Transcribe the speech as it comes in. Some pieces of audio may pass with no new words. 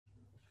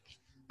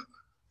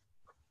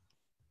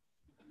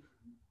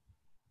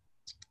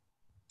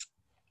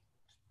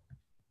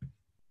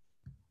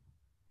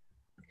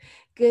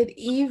Good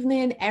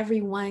evening,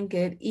 everyone.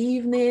 Good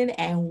evening,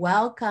 and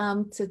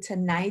welcome to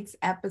tonight's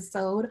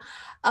episode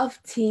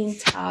of Teen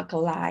Talk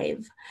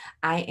Live.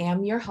 I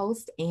am your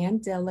host, Ann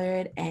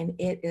Dillard, and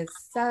it is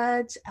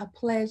such a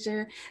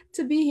pleasure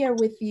to be here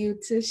with you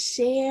to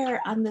share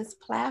on this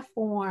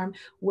platform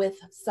with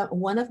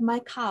one of my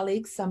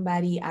colleagues,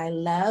 somebody I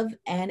love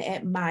and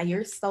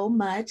admire so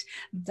much,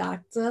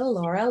 Dr.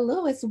 Laura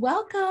Lewis.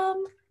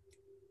 Welcome.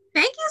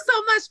 Thank you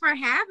so much for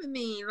having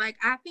me.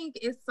 I think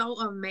it's so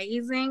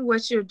amazing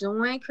what you're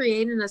doing,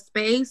 creating a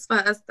space for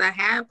us to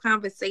have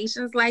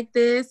conversations like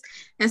this.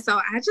 And so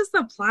I just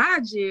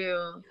applaud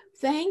you.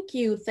 Thank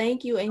you.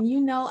 Thank you.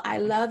 And I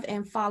love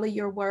and follow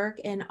your work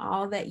and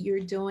all that you're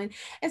doing,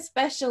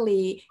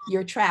 especially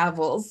your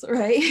travels,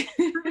 right?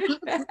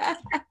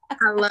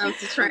 I love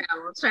to travel.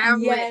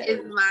 Traveling Yes,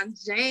 is my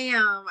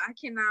jam. I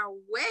cannot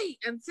wait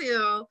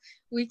until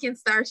we can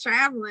start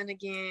traveling I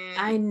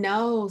again.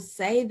 know.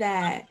 Say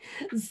that.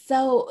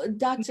 So,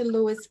 Dr.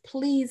 Lewis,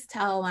 please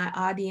tell my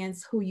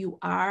audience who you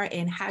are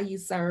and how you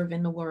serve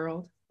in the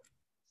world.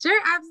 Sure,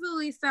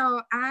 absolutely.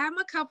 So I'm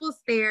a couples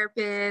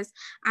therapist.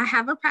 I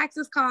have a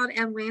practice called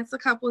Atlanta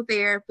Couple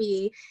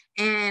Therapy,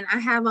 and I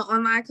have an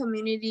online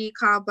community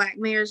called Black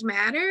Marriage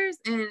Matters,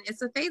 and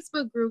it's a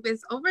Facebook group.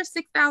 It's over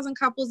 6,000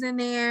 couples in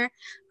there.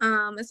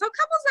 And so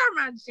couples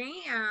are my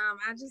jam.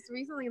 I just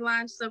recently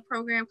launched a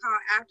program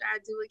called After I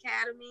Do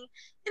Academy,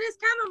 and it's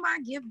kind of my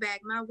give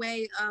back, my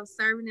way of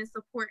serving and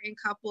supporting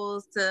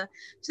couples to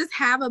just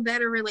have a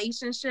better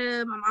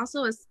relationship. I'm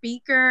also a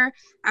speaker.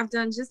 I've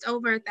done just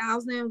over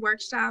 1,000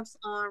 workshops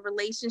on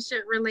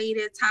relationship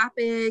related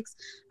topics.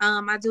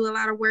 I do a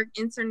lot of work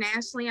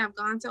internationally. I've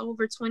gone to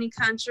over 20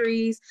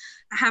 countries.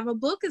 I have a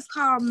book. It's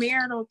called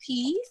Marital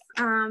Peace.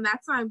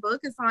 That's my book.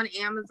 It's on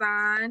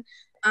Amazon.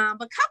 But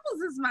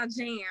couples is my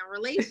jam.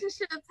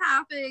 Relationship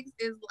topics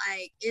is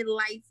it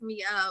lights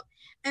me up.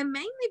 And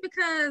mainly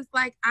because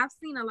I've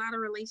seen a lot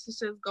of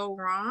relationships go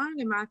wrong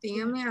in my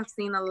Yeah. family. I've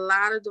seen a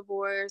lot of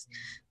divorce.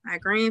 My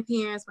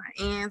grandparents,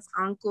 my aunts,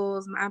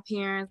 uncles, my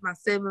parents, my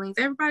siblings,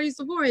 everybody's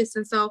divorced.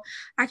 And so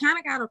I kind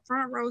of got a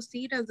front row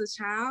seat as a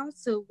child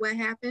to what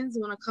happens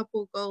when a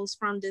couple goes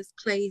from this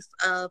place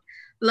of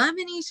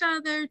loving each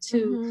other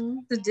to Mm-hmm.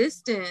 the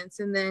distance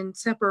and then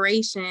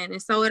separation.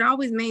 And so it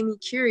always made me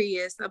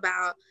curious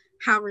about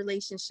how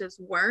relationships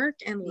work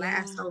and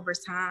last Yeah. over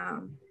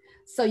time.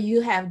 So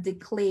you have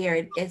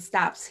declared it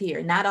stops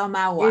here, not on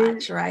my It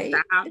watch, right?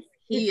 stops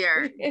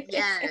here.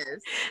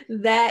 Yes,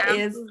 That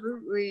is that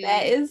absolutely.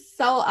 is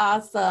so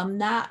awesome.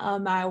 Not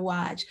on my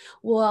watch.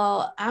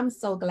 Well, I'm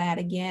so glad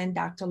again,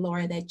 Dr.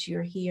 Laura, that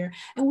you're here.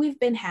 And we've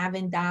been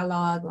having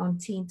dialogue on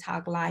Teen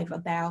Talk Live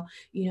about,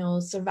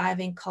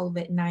 surviving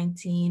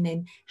COVID-19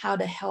 and how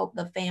to help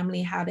the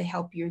family, how to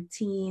help your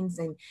teens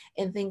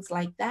and things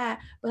like that.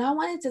 But I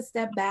wanted to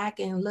step back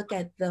and look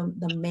at the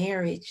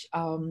marriage,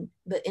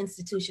 the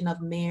institution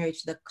of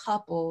marriage, the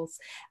couples,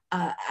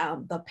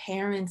 the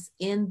parents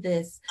in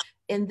this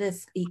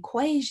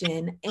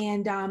equation.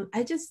 And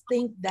I just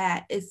think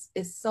that is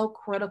so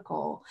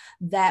critical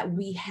that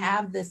we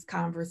have this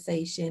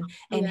conversation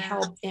and Yeah.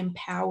 help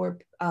empower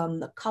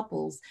the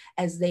couples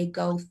as they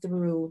go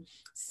through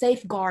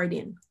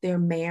safeguarding their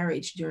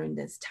marriage during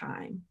this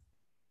time.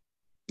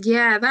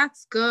 Yeah,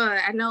 that's good.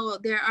 I know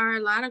there are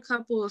a lot of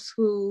couples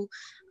who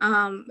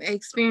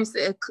experience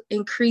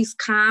increased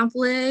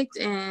conflict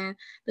and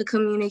the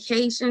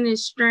communication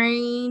is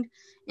strained.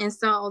 And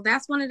so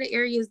that's one of the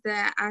areas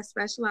that I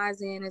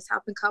specialize in is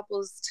helping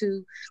couples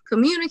to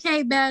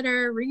communicate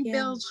better, Yeah.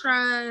 rebuild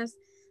trust,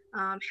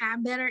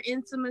 have better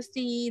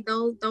intimacy.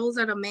 Those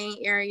are the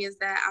main areas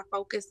that I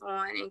focus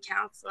on in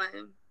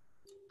counseling.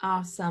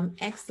 Awesome.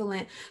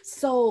 Excellent.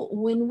 So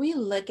when we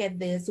look at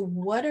this,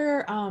 what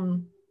are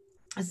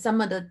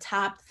some of the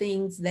top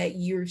things that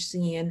you're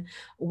seeing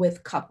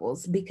with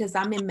couples? Because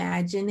I'm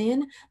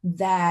imagining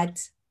that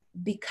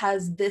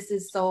because this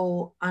is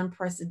so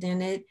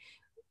unprecedented,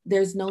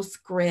 there's no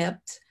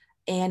script.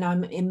 And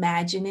I'm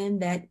imagining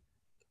that,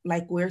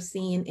 like we're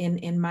seeing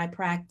in my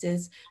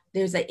practice,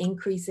 there's an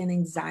increase in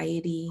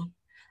anxiety,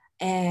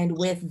 and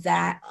with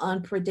that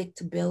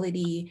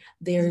unpredictability,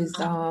 there's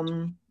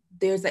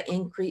an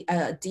increase,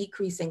 a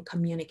decrease in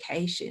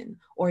communication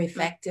or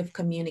effective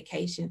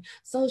communication.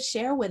 So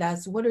share with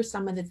us, what are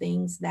some of the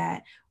things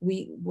that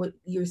what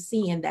you're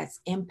seeing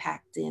that's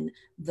impacting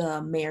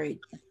the marriage?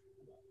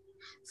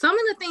 Some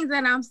of the things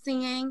that I'm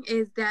seeing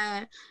is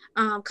that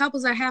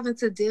couples are having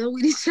to deal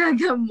with each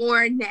other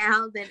more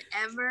now than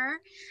ever.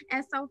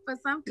 And so for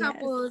some Yes.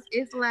 couples,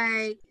 it's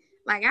like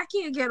I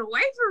can't get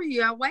away from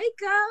you. I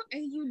wake up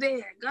and you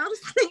there, go to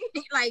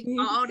sleep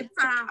all the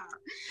time.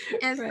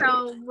 And Right.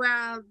 so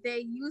while they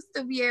used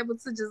to be able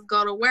to just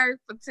go to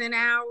work for 10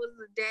 hours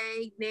a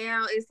day,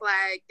 now it's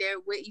like they're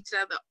with each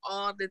other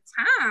all the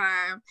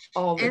time.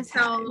 All the And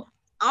so time.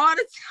 all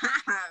the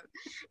time.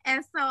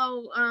 And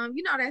so,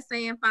 you know that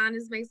saying,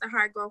 fondness makes the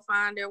heart grow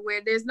fonder,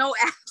 where there's no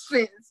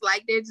absence,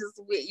 like they're just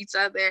with each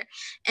other.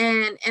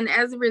 And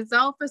as a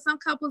result, for some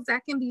couples,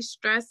 that can be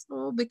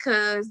stressful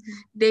because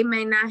they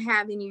may not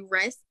have any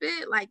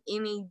respite, like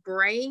any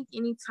break,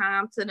 any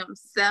time to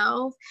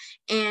themselves.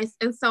 And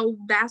so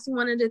that's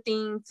one of the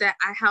things that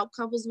I help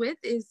couples with,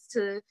 is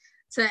to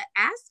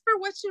ask for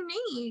what you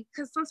need,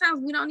 because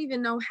sometimes we don't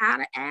even know how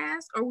to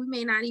ask, or we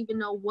may not even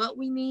know what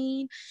we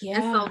need.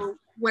 Yeah. And so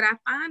what I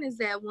find is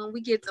that when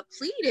we get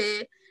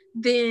depleted,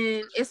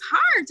 then it's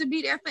hard to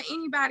be there for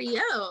anybody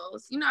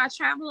else. You know, I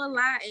travel a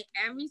lot, and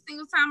every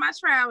single time I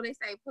travel, they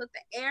say put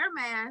the air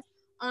mask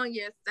on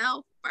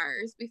yourself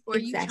first before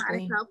you try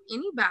to help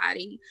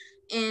anybody.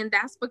 And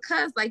that's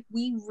because, like,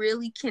 we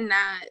really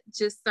cannot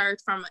just serve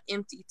from an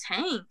empty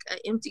tank, an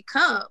empty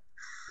cup.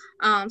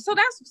 So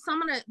that's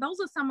those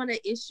are some of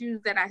the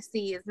issues that I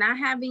see, is not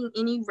having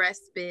any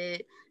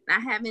respite,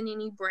 not having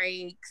any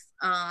breaks,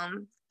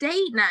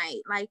 date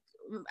night. Like,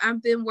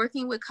 I've been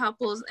working with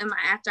couples in my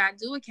After I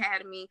Do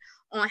Academy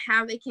on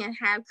how they can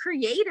have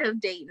creative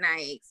date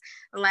nights,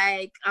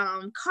 like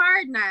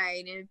card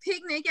night and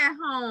picnic at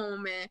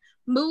home and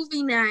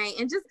movie night,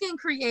 and just getting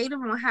creative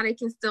on how they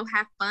can still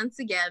have fun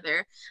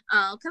together,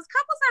 because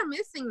couples are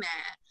missing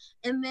that.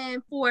 And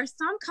then for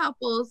some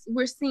couples,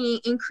 we're seeing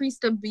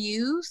increased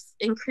abuse,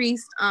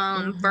 increased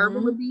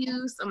verbal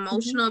abuse,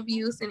 emotional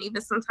abuse, and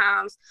even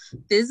sometimes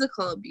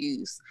physical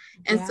abuse.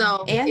 And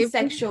so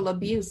sexual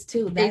abuse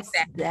too.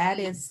 That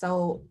is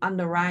so on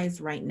the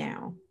rise right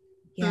now.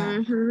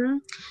 Yeah.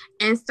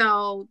 And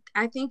so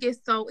I think it's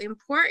so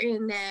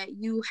important that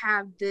you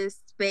have this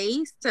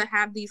space to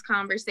have these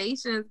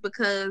conversations,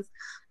 because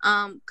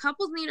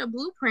couples need a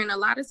blueprint. A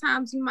lot of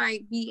times you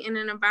might be in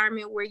an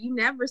environment where you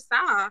never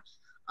saw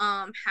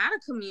how to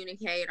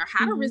communicate or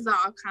how to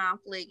resolve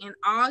conflict, and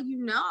all you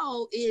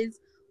know is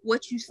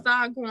what you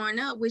saw growing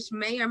up, which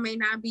may or may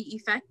not be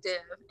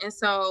effective. And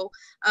so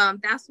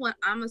that's what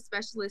I'm a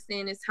specialist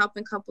in, is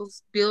helping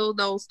couples build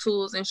those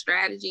tools and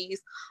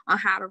strategies on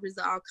how to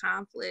resolve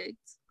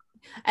conflicts.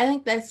 I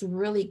think that's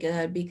really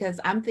good, because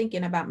I'm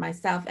thinking about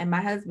myself, and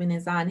my husband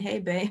is on, hey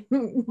babe,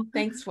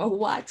 thanks for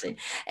watching.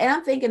 And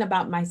I'm thinking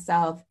about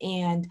myself,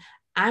 and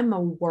I'm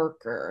a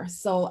worker.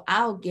 So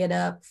I'll get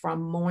up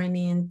from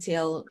morning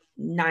till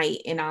night,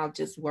 and I'll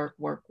just work.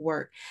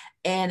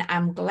 And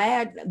I'm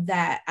glad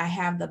that I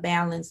have the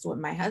balance with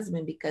my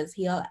husband, because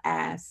he'll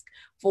ask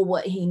for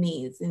what he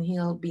needs, and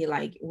he'll be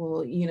like,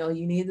 well, you know,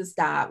 you need to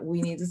stop.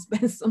 We need to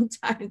spend some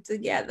time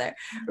together.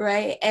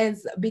 Right. And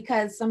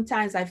because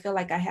sometimes I feel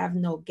like I have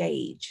no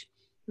gauge.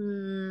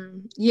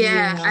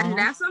 Yeah, and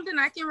that's something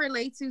I can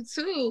relate to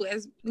too,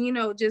 as you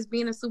know, just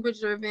being a super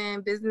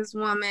driven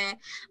businesswoman.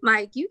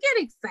 Like, you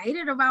get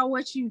excited about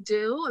what you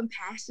do and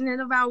passionate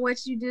about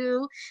what you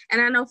do. And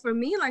I know for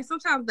me, like,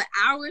 sometimes the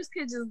hours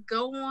could just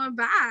go on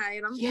by,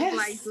 and I'm just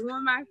like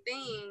doing my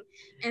thing.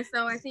 And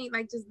so I think,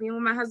 like, just being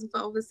with my husband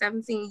for over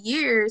 17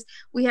 years,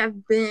 we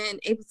have been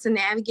able to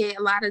navigate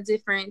a lot of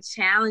different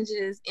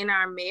challenges in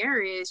our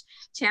marriage,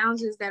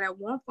 challenges that at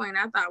one point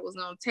I thought was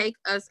going to take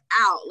us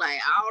out. Like,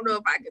 I don't know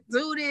if I could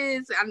do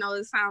this. I know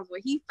it sounds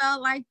where he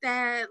felt like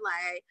that,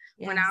 like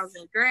when I was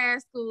in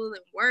grad school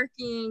and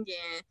working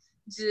and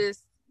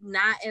just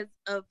not as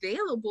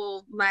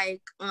available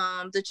like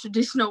the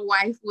traditional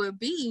wife would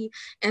be.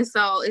 And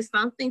so it's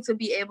something to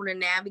be able to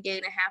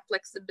navigate and have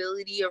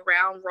flexibility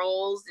around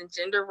roles and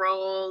gender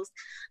roles.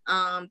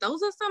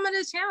 Those are some of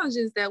the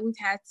challenges that we've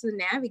had to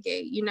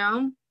navigate, you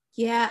know?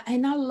 Yeah,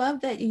 and I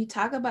love that you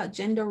talk about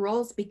gender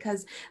roles,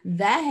 because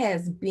that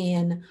has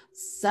been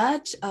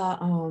such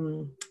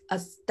a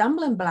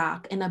stumbling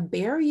block and a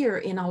barrier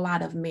in a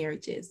lot of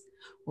marriages.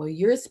 Well,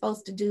 you're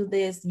supposed to do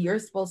this, you're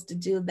supposed to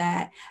do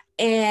that.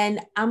 And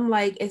I'm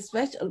like,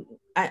 especially,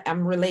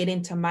 I'm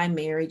relating to my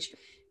marriage.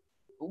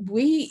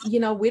 We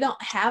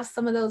don't have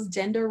some of those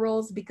gender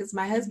roles, because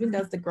my husband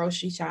does the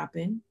grocery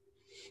shopping.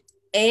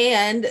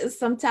 And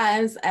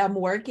sometimes I'm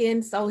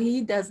working, so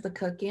he does the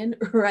cooking,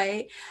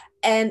 right?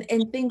 And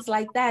things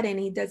like that. And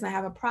he doesn't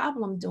have a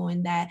problem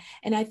doing that.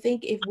 And I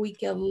think if we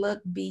could look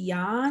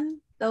beyond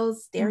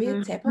those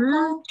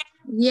stereotypical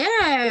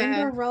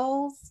gender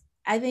roles,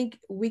 I think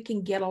we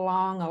can get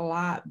along a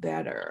lot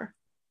better.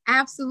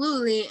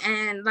 Absolutely.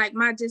 And like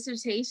my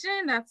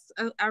dissertation,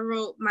 I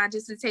wrote my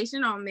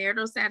dissertation on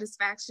marital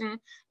satisfaction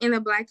in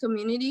the Black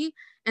community.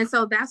 And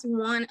so that's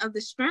one of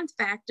the strength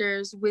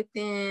factors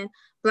within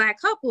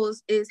Black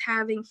couples, is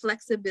having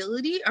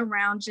flexibility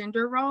around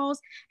gender roles,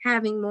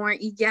 having more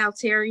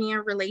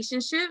egalitarian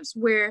relationships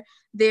where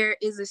there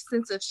is a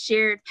sense of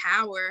shared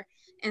power.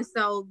 And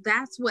so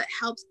that's what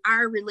helps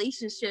our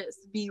relationships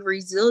be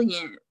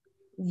resilient.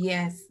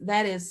 Yes,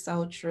 that is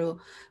so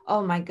true.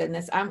 Oh my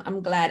goodness.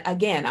 I'm glad.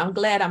 Again, I'm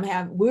glad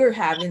we're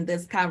having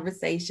this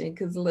conversation,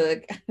 because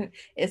look,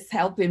 it's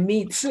helping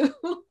me too.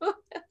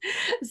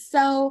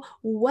 So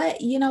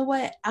when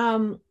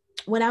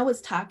I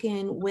was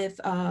talking with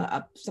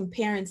some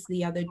parents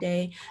the other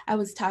day, I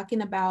was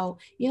talking about,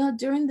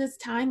 during this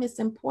time, it's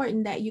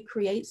important that you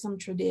create some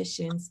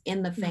traditions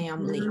in the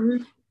family.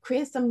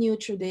 create some new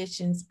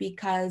traditions,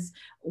 because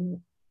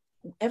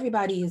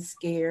everybody is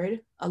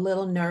scared, a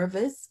little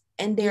nervous,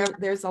 and Yeah,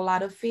 there's a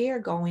lot of fear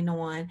going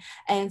on.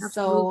 And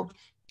absolutely.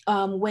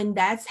 so when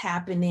that's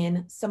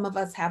happening, some of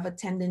us have a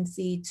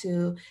tendency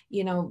to,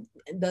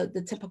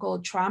 the typical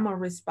trauma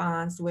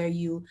response where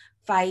you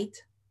fight,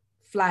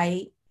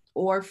 flight,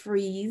 or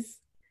freeze.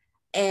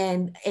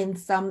 And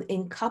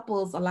in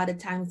couples, a lot of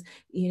times,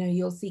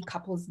 you'll see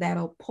couples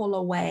that'll pull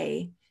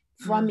away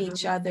from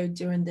each Mhm. other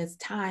during this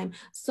time.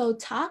 So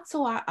talk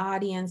to our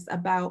audience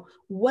about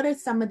what are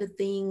some of the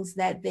things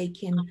that they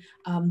can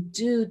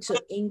do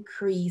to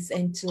increase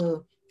and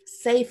to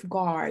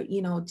safeguard,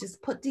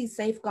 just put these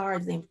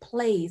safeguards in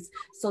place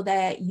so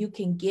that you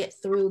can get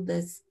through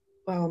this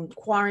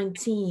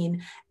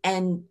quarantine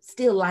and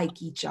still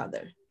like each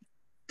other.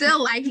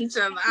 Still like each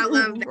other. I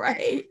love that.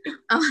 Right.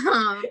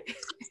 Um,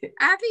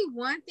 I think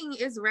one thing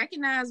is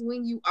recognize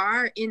when you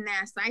are in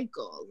that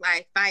cycle,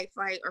 like fight,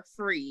 flight, or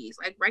freeze.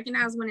 Like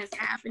recognize when it's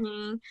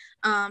happening.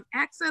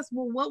 Access,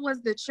 well, what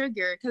was the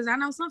trigger? Because I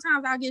know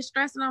sometimes I'll get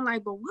stressed and I'm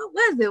like, but what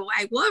was it?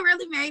 Like, what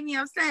really made me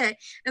upset?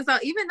 And so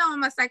even though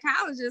I'm a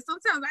psychologist,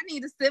 sometimes I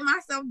need to sit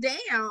myself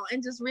down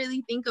and just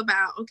really think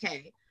about,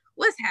 okay,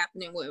 what's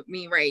happening with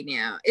me right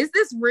now? Is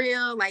this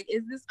real? Like,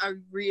 is this a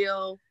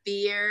real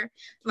fear?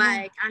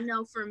 Like, I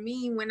know for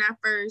me, when I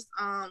first,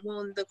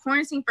 when the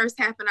quarantine first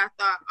happened, I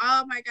thought,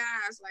 oh my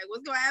gosh, like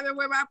what's going to happen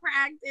with my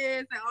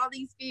practice and all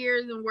these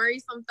fears and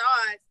worrisome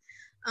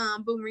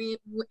thoughts. But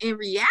in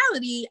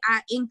reality,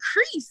 I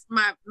increased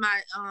my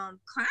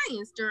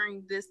clients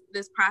during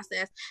this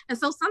process. And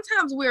so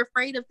sometimes we're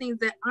afraid of things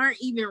that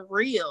aren't even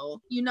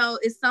real.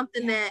 It's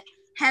something that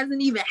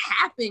hasn't even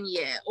happened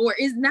yet or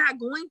is not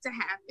going to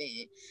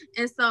happen.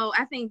 And so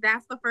I think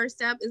that's the first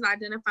step, is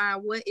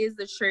identifying what is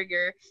the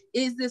trigger.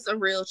 Is this a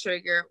real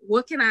trigger?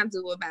 What can I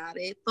do about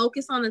it?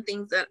 Focus on the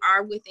things that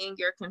are within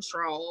your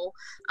control.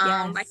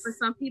 Like for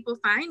some people,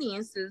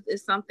 finances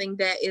is something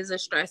that is a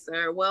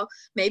stressor. Well,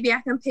 maybe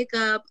I can pick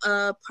up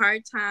a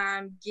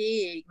part-time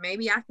gig.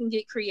 Maybe I can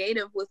get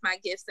creative with my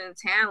gifts and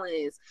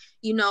talents.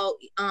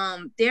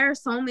 There are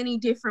so many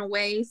different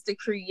ways to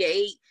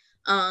create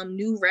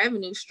new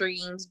revenue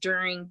streams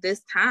during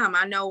this time.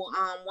 I know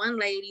one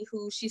lady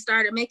who she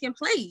started making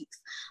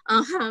plates.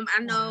 I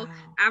know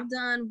I've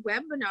done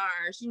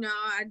webinars,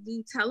 I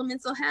do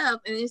telemental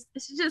health, and it's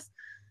just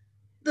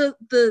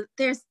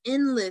there's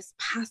endless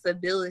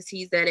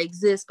possibilities that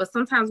exist, but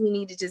sometimes we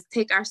need to just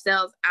take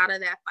ourselves out of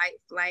that fight,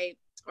 flight,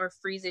 or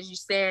freeze, as you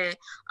said,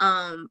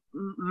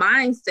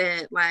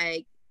 mindset,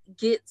 like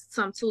get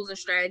some tools and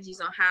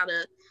strategies on how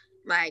to,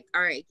 like,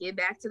 all right, get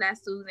back to that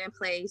soothing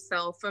place.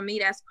 So for me,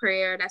 that's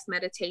prayer, that's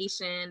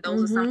meditation.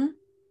 Those are some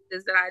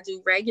that I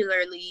do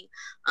regularly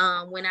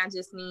when I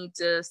just need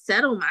to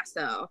settle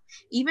myself.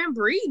 Even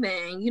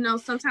breathing,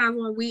 sometimes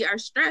when we are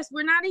stressed,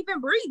 we're not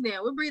even breathing.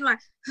 We're breathing like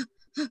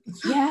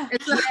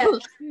so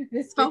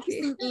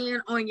focusing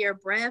in on your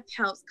breath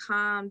helps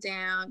calm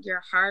down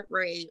your heart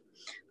rate.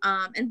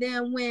 And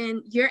then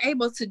when you're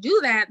able to do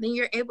that, then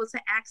you're able to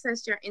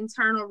access your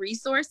internal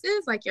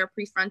resources, like your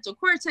prefrontal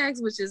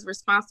cortex, which is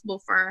responsible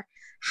for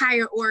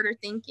higher order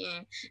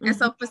thinking. And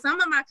so for some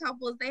of my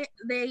couples,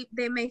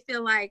 they may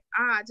feel like,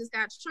 I just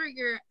got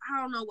triggered,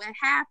 I don't know what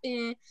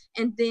happened,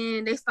 and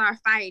then they start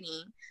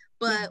fighting.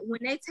 But when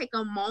they take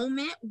a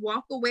moment,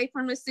 walk away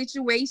from the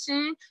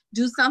situation,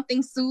 do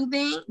something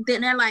soothing,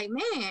 then they're like,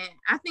 man,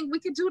 I think we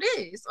could do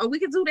this, or we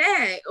could do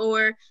that.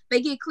 Or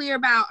they get clear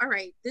about, all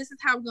right, this is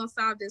how we're going to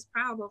solve this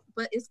problem.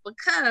 But it's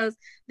because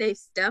they've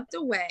stepped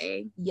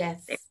away.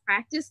 Yes. They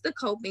practiced the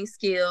coping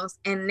skills,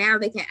 and now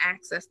they can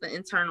access the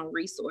internal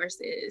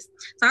resources.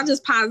 So I'll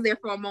just pause there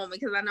for a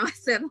moment because I know I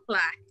said a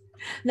lot.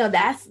 No,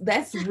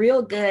 that's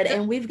real good.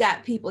 And we've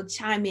got people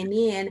chiming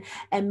in,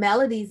 and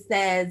Melody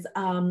says,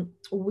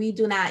 we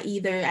do not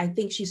either. I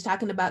think she's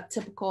talking about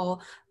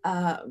typical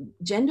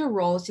gender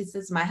roles. She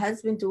says, my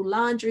husband do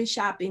laundry,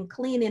 shopping,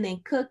 cleaning,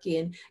 and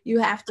cooking. You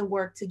have to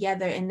work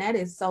together. And that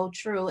is so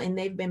true. And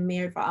they've been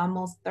married for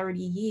almost 30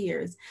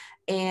 years.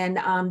 And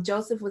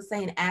Joseph was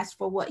saying, ask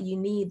for what you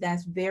need.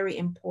 That's very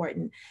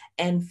important.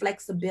 And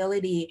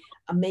flexibility,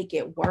 make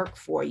it work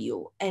for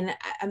you. And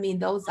I mean,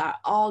 those are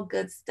all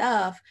good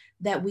stuff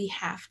that we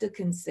have to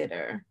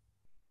consider.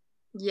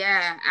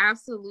 Yeah,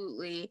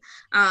 absolutely.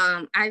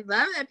 I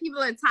love that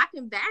people are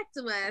talking back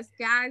to us.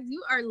 Guys,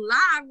 you are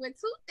live with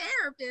two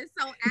therapists.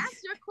 So ask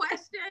your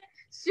question,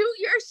 shoot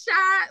your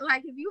shot.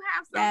 Like if you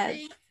have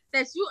something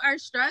that you are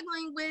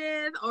struggling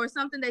with, or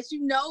something that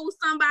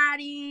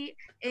somebody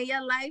in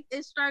your life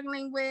is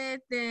struggling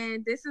with,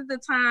 then this is the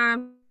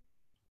time.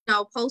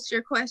 Post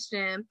your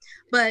question.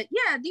 But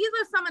yeah, these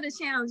are some of the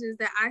challenges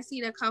that I see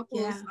that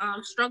couples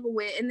struggle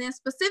with. And then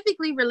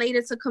specifically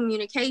related to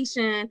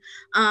communication,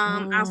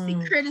 I'll see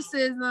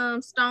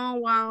criticism,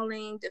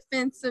 stonewalling,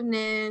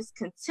 defensiveness,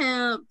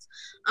 contempt,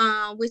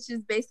 which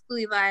is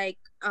basically like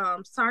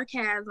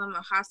sarcasm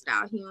or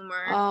hostile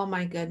humor. Oh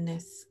my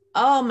goodness.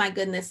 Oh my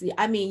goodness.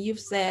 I mean, you've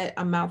said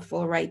a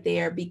mouthful right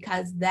there,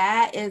 because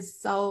that is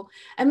so,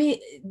 I mean,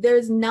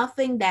 there's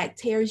nothing that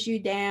tears you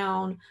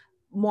down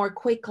more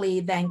quickly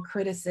than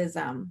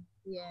criticism.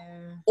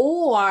 Yeah.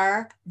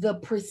 Or the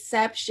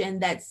perception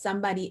that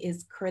somebody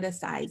is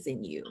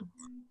criticizing you.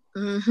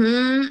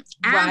 Mm-hmm.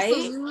 Right?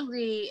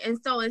 Absolutely. And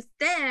so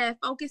instead,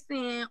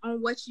 focusing on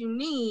what you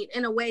need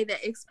in a way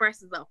that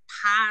expresses a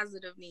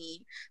positive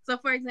need. So,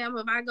 for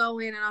example, if I go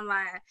in and I'm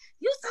like,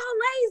 "You so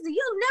lazy,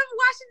 you'll never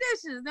wash the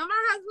dishes," then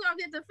my husband gonna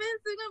get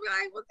defensive, gonna be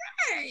like, "Well,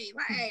 dang,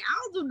 like I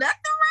don't do nothing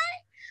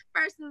right."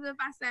 Versus if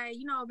I say,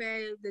 "You know,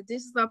 babe, the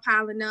dishes are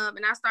piling up,"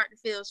 and I start to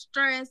feel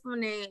stressed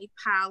when they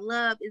pile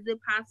up. Is it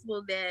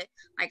possible that,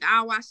 like,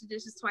 I'll wash the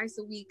dishes twice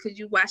a week? Could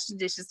you wash the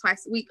dishes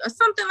twice a week, or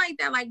something like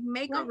that? Like,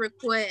 make a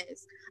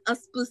request, a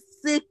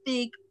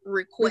specific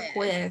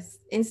request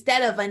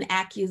instead of an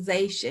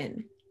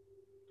accusation.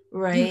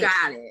 Right? You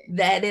got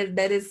it.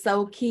 That is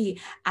so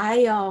key.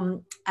 I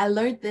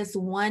learned this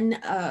one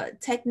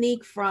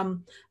technique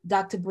from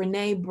Dr.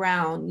 Brene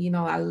Brown. You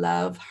know, I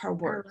love her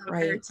work. I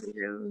love her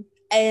too.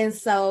 And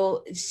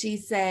so she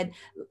said,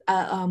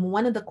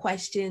 one of the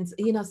questions,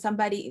 you know,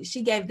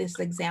 she gave this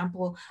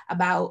example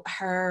about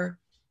her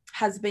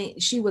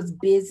husband. She was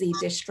busy,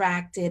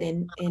 distracted,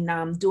 and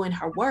doing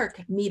her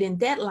work, meeting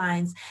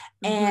deadlines.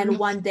 And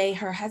one day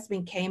her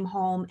husband came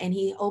home and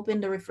he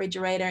opened the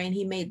refrigerator and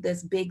he made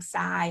this big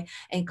sigh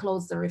and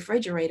closed the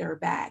refrigerator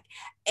back.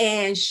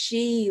 And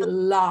she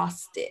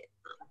lost it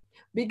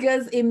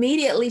because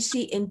immediately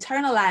she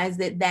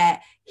internalized it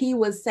that he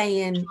was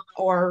saying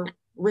or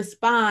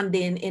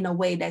responding in a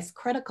way that's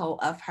critical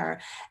of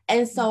her.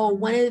 And so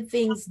one of the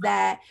things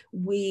that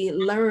we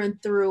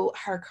learned through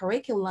her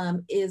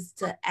curriculum is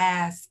to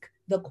ask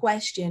the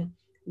question,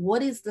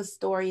 what is the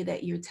story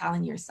that you're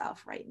telling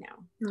yourself right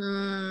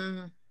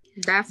now?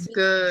 That's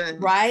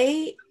good.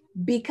 Right?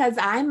 Because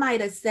I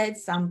might have said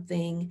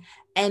something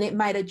and it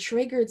might have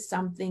triggered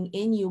something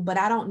in you, but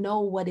I don't know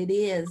what it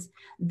is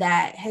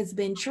that has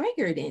been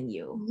triggered in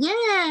you.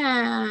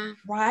 Yeah.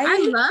 Right?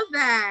 I love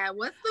that.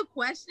 What's the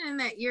question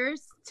that you're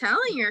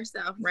telling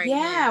yourself right now?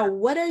 Yeah.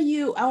 What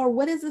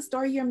is the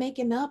story you're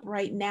making up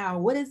right now?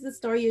 What is the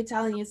story you're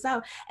telling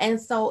yourself? And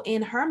so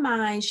in her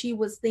mind, she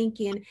was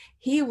thinking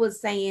he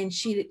was saying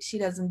she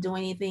doesn't do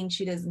anything.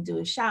 She doesn't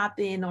do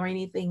shopping or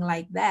anything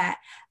like that.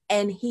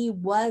 And he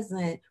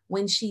wasn't.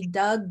 When she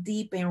dug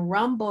deep and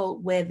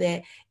rumbled with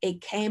it,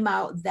 it came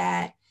out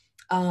that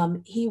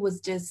he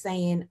was just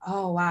saying,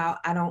 "Oh, wow,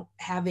 I don't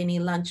have any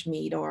lunch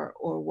meat or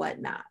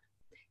whatnot."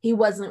 He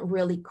wasn't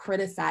really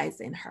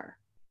criticizing her.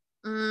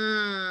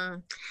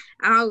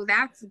 Oh,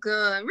 that's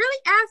good.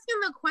 Really asking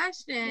the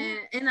question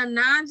in a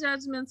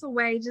non-judgmental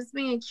way, just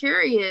being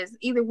curious,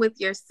 either with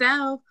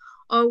yourself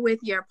or with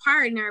your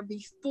partner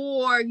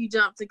before you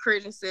jump to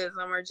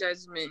criticism or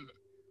judgment.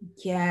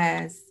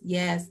 Yes,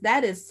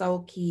 that is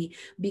so key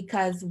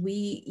because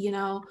we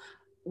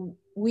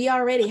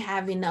already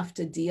have enough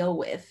to deal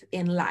with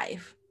in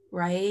life,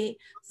 right?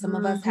 Some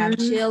of us have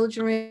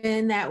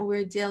children that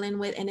we're dealing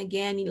with. And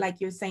again,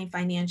 like you're saying,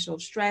 financial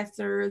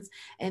stressors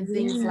and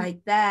things like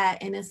that.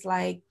 And it's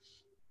like,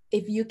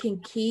 if you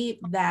can keep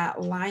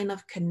that line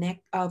of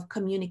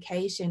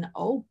communication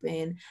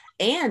open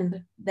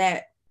and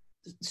that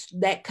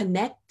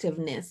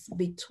connectiveness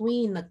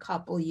between the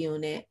couple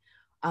unit,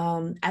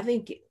 I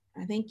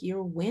think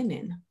you're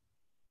winning.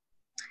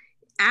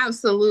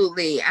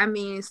 Absolutely. I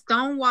mean,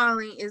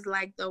 stonewalling is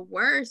like the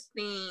worst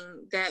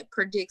thing that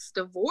predicts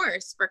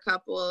divorce for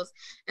couples.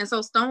 And so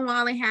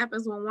stonewalling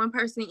happens when one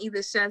person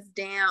either shuts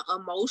down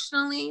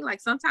emotionally, like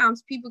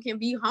sometimes people can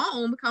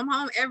come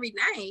home every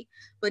night,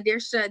 but they're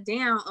shut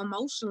down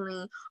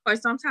emotionally, or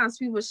sometimes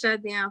people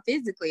shut down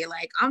physically,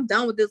 like, I'm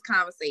done with this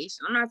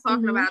conversation. I'm not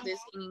talking about this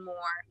anymore.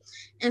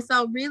 And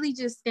so really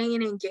just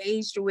staying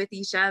engaged with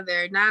each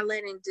other, not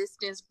letting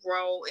distance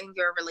grow in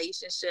your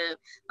relationship,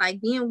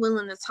 like being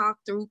willing to talk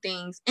through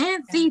things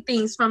and see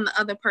things from the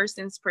other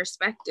person's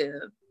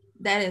perspective.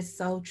 That is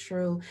so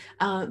true.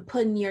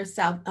 Putting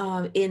yourself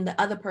in the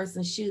other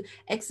person's shoe,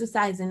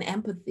 exercising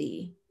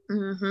empathy.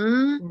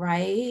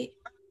 Right?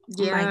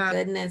 Yeah. My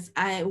goodness.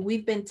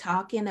 We've been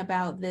talking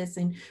about this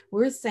and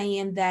we're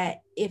saying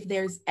that if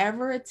there's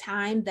ever a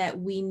time that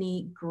we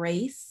need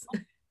grace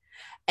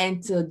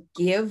and to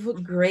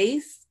give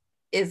grace,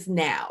 is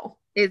now.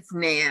 It's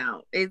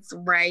now. It's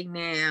right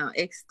now.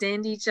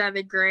 Extend each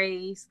other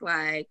grace.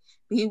 Like,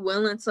 be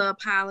willing to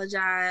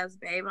apologize.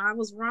 Babe, I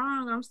was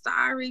wrong. I'm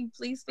sorry.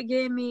 Please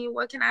forgive me.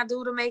 What can I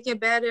do to make it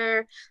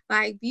better?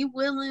 Like, be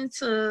willing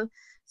to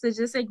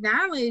just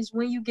acknowledge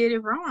when you get it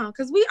wrong.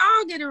 Because we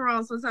all get it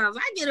wrong sometimes.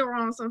 I get it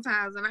wrong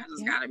sometimes. And I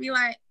just got to be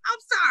like, I'm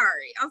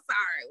sorry.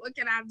 What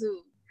can I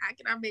do? How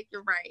can I make it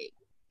right?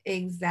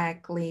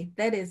 Exactly.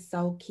 That is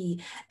so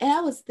key. And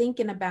I was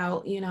thinking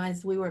about,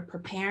 as we were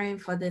preparing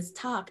for this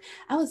talk,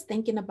 I was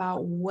thinking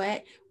about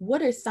what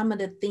are some of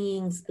the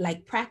things,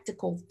 like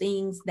practical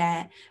things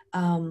that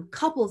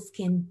couples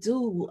can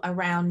do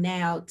around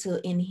now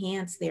to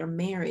enhance their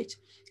marriage.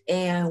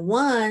 And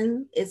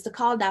one is to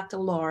call Dr.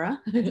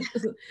 Laura,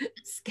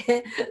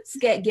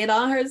 get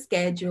on her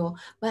schedule.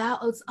 But I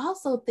was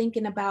also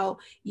thinking about,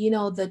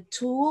 the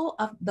tool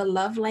of the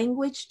love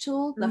language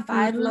tool, the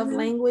 5 love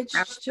language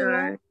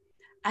tool.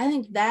 I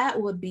think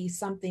that would be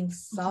something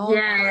so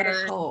Yeah,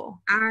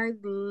 critical. I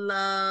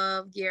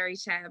love Gary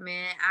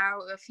Chapman.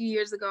 A few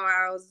years ago,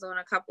 I was doing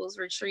a couples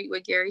retreat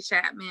with Gary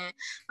Chapman,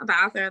 the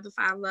author of the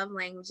Five Love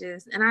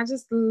Languages, and I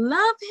just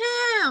love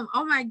him.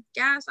 Oh my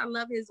gosh, I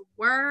love his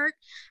work.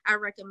 I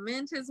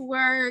recommend his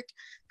work.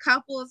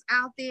 Couples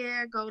out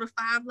there, go to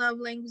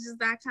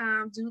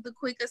fivelovelanguages.com, do the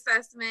quick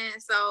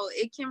assessment so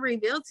it can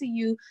reveal to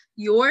you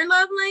your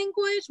love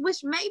language,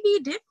 which may be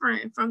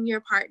different from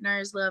your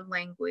partner's love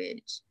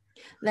language.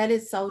 That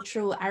is so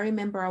true. I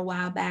remember a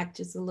while back,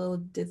 just a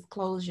little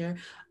disclosure.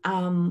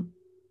 Um,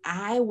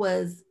 I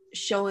was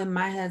showing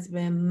my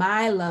husband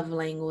my love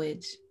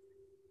language.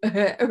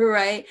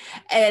 Right.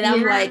 And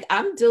I'm Yeah. like,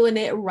 I'm doing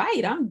it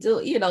right. I'm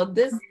doing,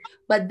 this,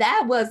 but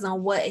that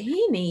wasn't what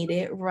he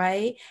needed.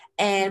 Right.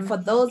 And for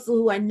those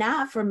who are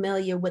not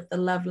familiar with the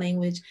love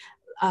language,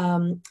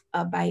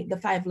 by the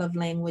Five Love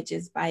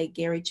Languages by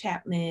Gary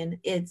Chapman,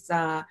 it's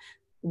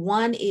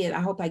one is,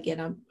 I hope I get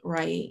them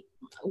right.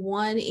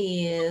 One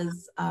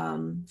is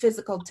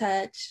physical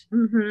touch,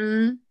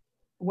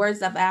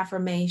 words of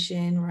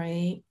affirmation,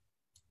 right?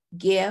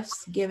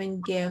 Gifts,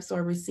 giving gifts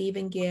or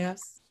receiving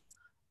gifts,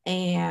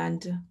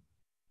 and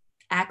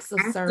acts of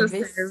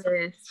service.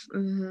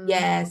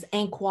 Yes,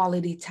 and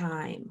quality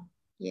time.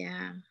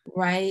 Yeah.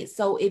 Right.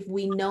 So if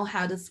we know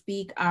how to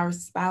speak our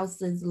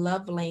spouse's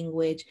love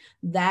language,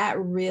 that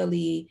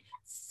really,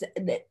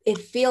 it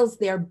fills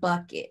their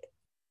bucket.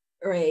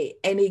 Right.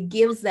 And it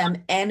gives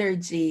them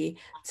energy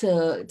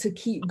to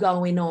keep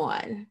going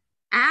on.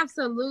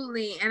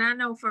 Absolutely. And I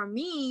know for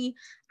me,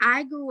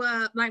 I grew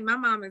up, like, my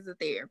mom is a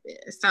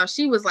therapist. So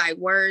she was like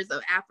words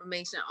of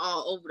affirmation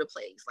all over the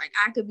place. Like,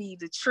 I could be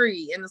the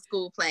tree in the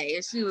school play.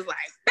 And she was like,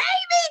 baby,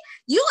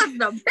 you was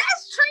the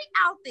best tree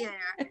out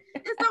there.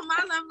 And so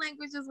my love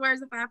language is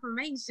words of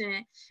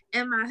affirmation.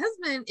 And my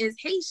husband is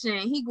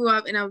Haitian. He grew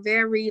up in a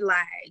very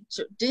like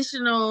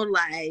traditional,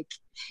 like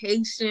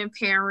Haitian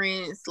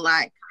parents,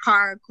 like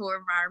hardcore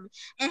environment.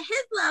 And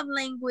his love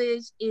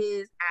language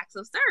is acts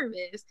of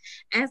service.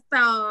 And so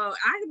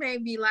I may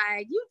be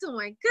like, you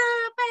doing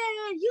good,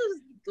 man.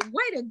 You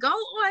way to go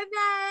on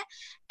that.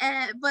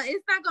 But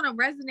it's not going to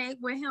resonate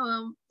with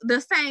him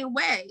the same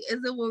way as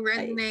it will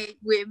resonate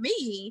with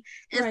me.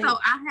 And so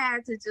I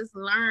had to just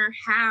learn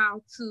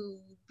how to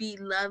be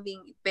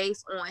loving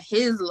based on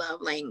his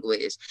love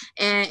language.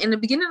 And in the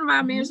beginning of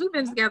our marriage, we've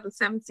been together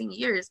 17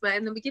 years, but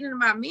in the beginning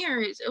of our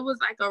marriage, it was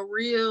like a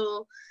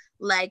real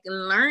like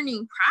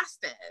learning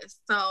process.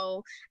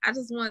 So I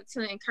just want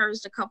to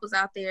encourage the couples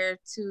out there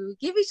to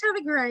give each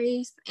other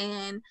grace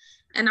and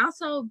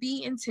also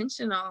be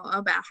intentional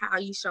about how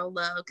you show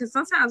love, because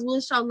sometimes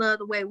we'll show love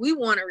the way we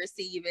want to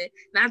receive it,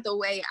 not the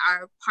way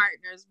our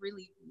partners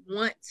really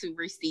want to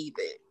receive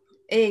it.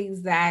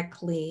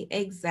 Exactly.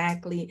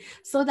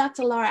 So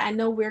Dr. Laura, I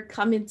know we're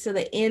coming to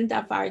the end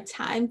of our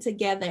time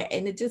together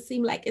and it just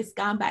seemed like it's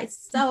gone by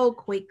so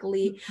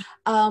quickly.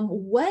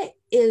 What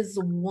is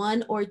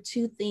one or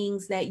two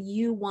things that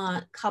you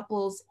want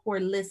couples who are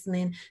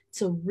listening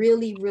to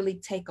really, really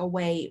take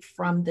away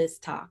from this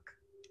talk?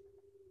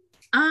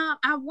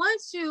 I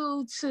want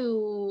you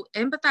to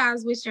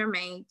empathize with your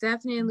mate.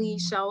 Definitely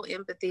show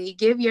empathy.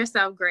 Give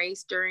yourself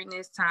grace during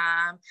this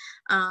time,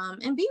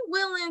 and be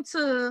willing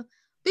to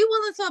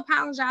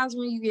apologize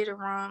when you get it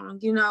wrong.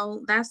 You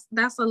know, that's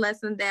a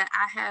lesson that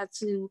I had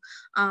to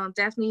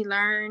definitely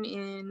learn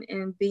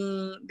in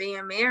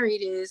being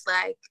married, is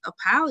like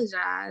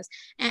apologize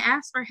and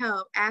ask for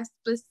help. Ask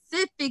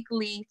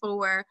specifically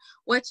for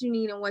what you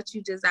need and what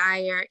you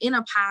desire in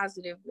a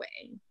positive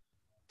way.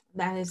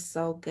 That is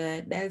so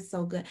good. That is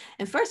so good.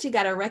 And first, you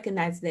got to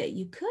recognize that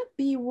you could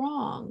be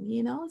wrong.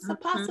 You know, it's a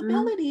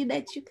possibility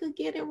that you could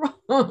get it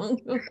wrong.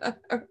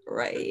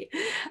 Right.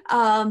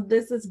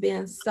 This has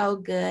been so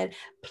good.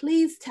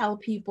 Please tell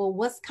people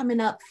what's coming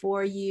up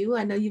for you.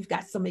 I know you've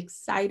got some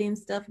exciting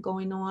stuff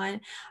going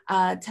on.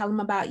 Tell them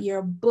about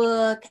your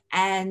book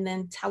and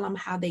then tell them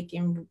how they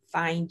can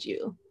find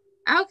you.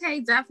 Okay,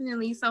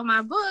 definitely. So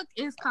my book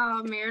is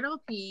called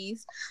Marital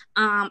Peace.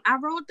 I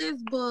wrote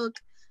this book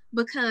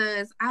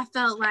because I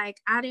felt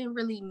like I didn't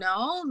really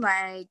know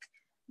like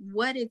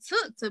what it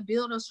took to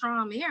build a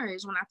strong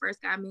marriage when I first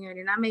got married,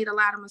 and I made a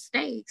lot of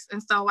mistakes.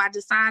 And so I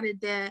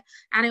decided that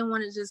I didn't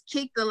want to just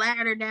kick the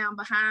ladder down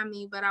behind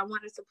me, but I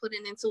wanted to put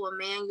it into a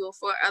manual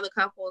for other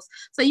couples.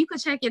 So you can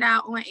check it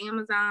out on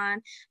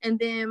Amazon. And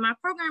then my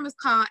program is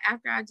called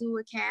After I Do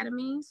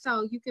Academy.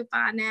 So you can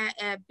find that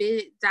at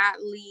bit.ly/After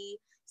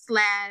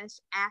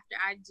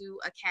I Do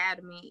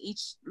Academy.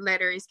 Each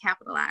letter is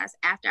capitalized,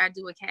 After I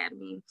Do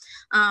Academy.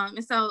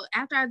 And so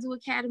After I Do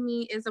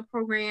Academy is a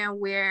program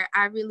where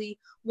I really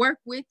work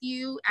with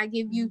you. I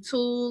give you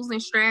tools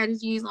and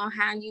strategies on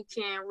how you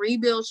can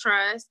rebuild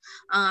trust.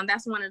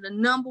 That's one of the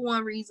number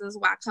one reasons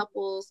why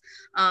couples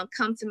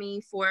come to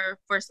me for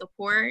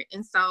support.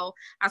 And so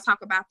I talk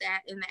about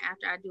that in the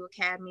After I Do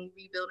Academy,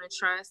 rebuilding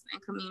trust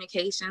and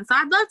communication. So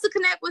I'd love to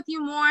connect with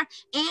you more.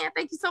 And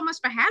thank you so much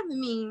for having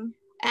me.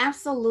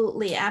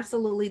 Absolutely,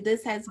 absolutely.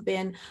 This has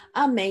been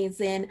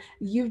amazing.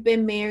 You've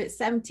been married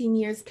 17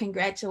 years.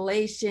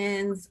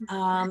 Congratulations.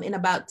 In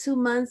about 2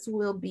 months,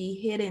 we'll be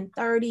hitting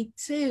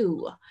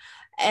 32.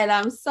 And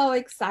I'm so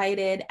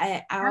excited.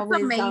 I That's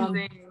always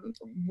amazing.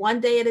 one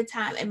day at a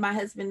time. And my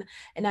husband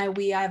and I,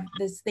 we have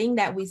this thing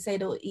that we say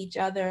to each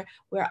other,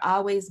 we're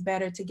always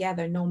better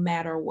together, no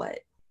matter what.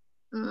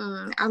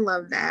 I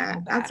love that.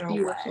 No That's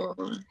matter what.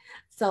 beautiful.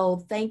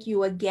 So thank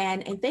you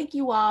again. And thank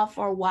you all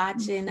for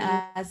watching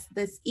Mhm. us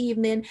this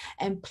evening.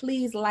 And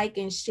please like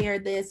and share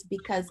this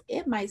because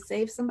it might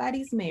save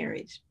somebody's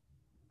marriage.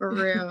 For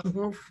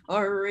real.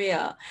 For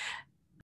real.